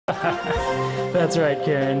That's right,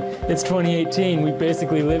 Karen. It's 2018. We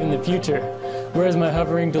basically live in the future. Where's my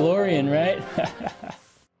hovering DeLorean, right?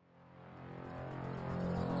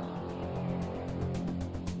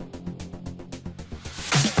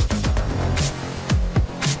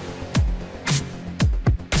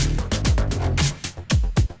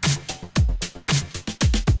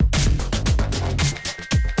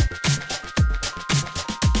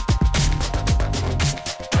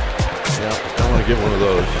 Yeah, I want to get one of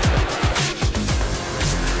those.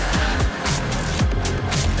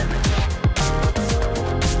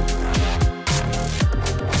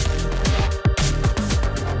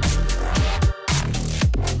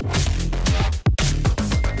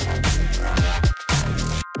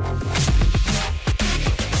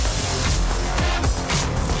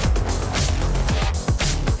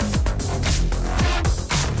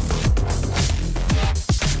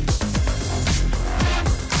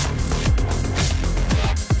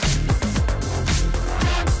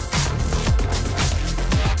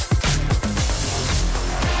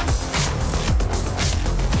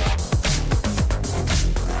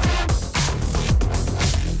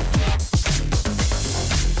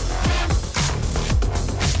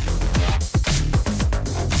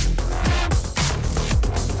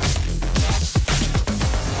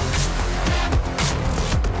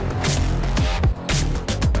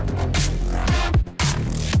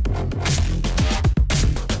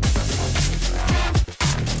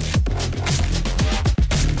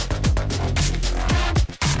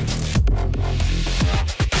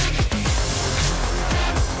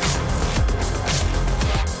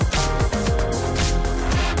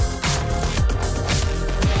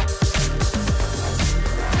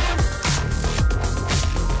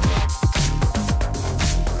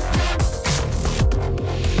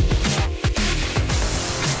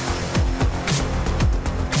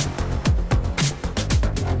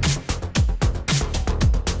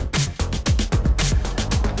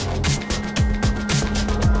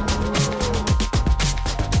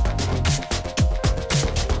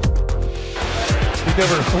 You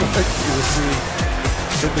never know what you will see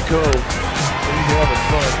in the cove when you're having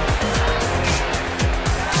fun.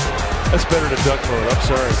 That's better than duck mode, I'm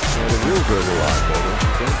sorry. Yeah, the wheels are a little odd though, don't you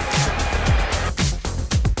think?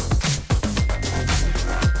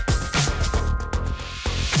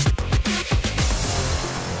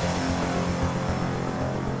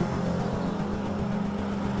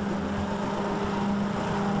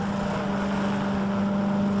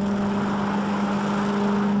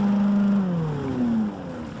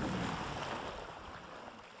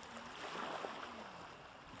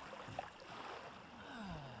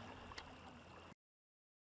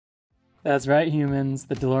 That's right, humans.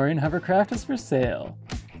 The DeLorean hovercraft is for sale.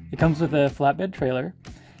 It comes with a flatbed trailer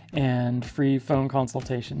and free phone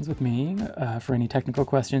consultations with me for any technical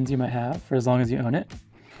questions you might have, for as long as you own it.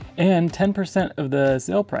 And 10% of the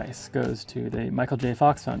sale price goes to the Michael J.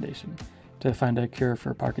 Fox Foundation to find a cure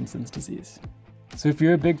for Parkinson's disease. So if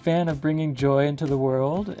you're a big fan of bringing joy into the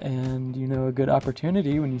world and you know a good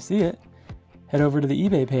opportunity when you see it, head over to the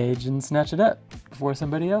eBay page and snatch it up before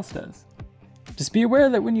somebody else does. Just be aware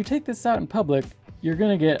that when you take this out in public, you're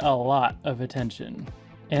gonna get a lot of attention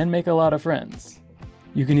and make a lot of friends.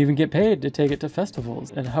 You can even get paid to take it to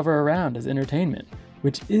festivals and hover around as entertainment,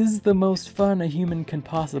 which is the most fun a human can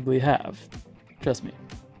possibly have. Trust me.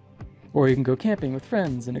 Or you can go camping with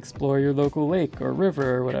friends and explore your local lake or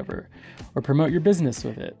river or whatever, or promote your business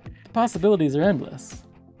with it. The possibilities are endless.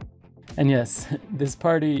 And yes, this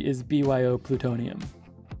party is BYO plutonium.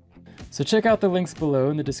 So check out the links below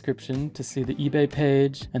in the description to see the eBay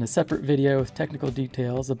page and a separate video with technical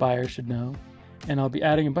details a buyer should know. And I'll be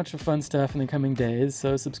adding a bunch of fun stuff in the coming days,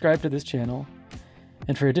 so subscribe to this channel.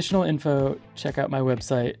 And for additional info, check out my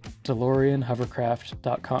website,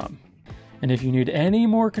 DeLoreanHovercraft.com. And if you need any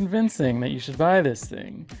more convincing that you should buy this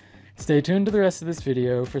thing, stay tuned to the rest of this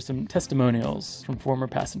video for some testimonials from former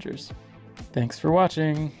passengers. Thanks for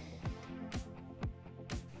watching.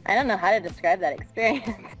 I don't know how to describe that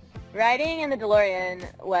experience. Riding in the DeLorean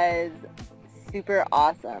was super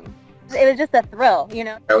awesome. It was just a thrill, you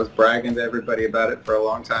know? I was bragging to everybody about it for a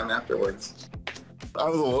long time afterwards. I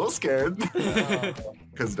was a little scared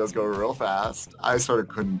because it does go real fast. I sort of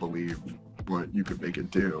couldn't believe what you could make it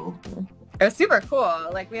do. It was super cool.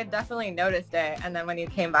 Like, we had definitely noticed it, and then when you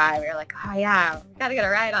came by, we were like, oh yeah, gotta get a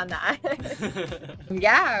ride on that.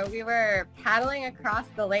 Yeah, we were paddling across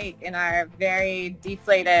the lake in our very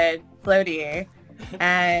deflated floaty,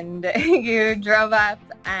 and you drove up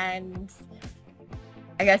and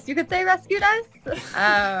I guess you could say rescued us,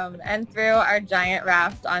 and threw our giant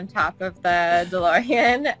raft on top of the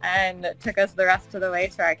DeLorean and took us the rest of the way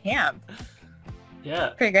to our camp. Yeah.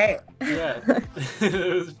 Pretty great. Yeah.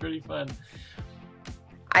 It was pretty fun.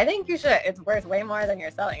 I think you should. It's worth way more than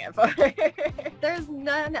you're selling it for. There's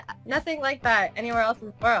nothing like that anywhere else in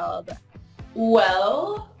the world.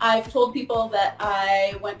 Well, I've told people that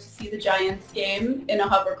I went to see the Giants game in a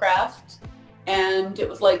hovercraft, and it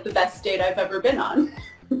was like the best date I've ever been on.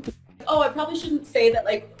 Oh, I probably shouldn't say that,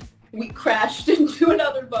 like, we crashed into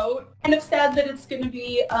another boat. Kind of sad that it's going to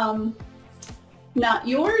be not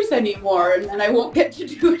yours anymore, and then I won't get to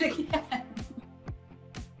do it again.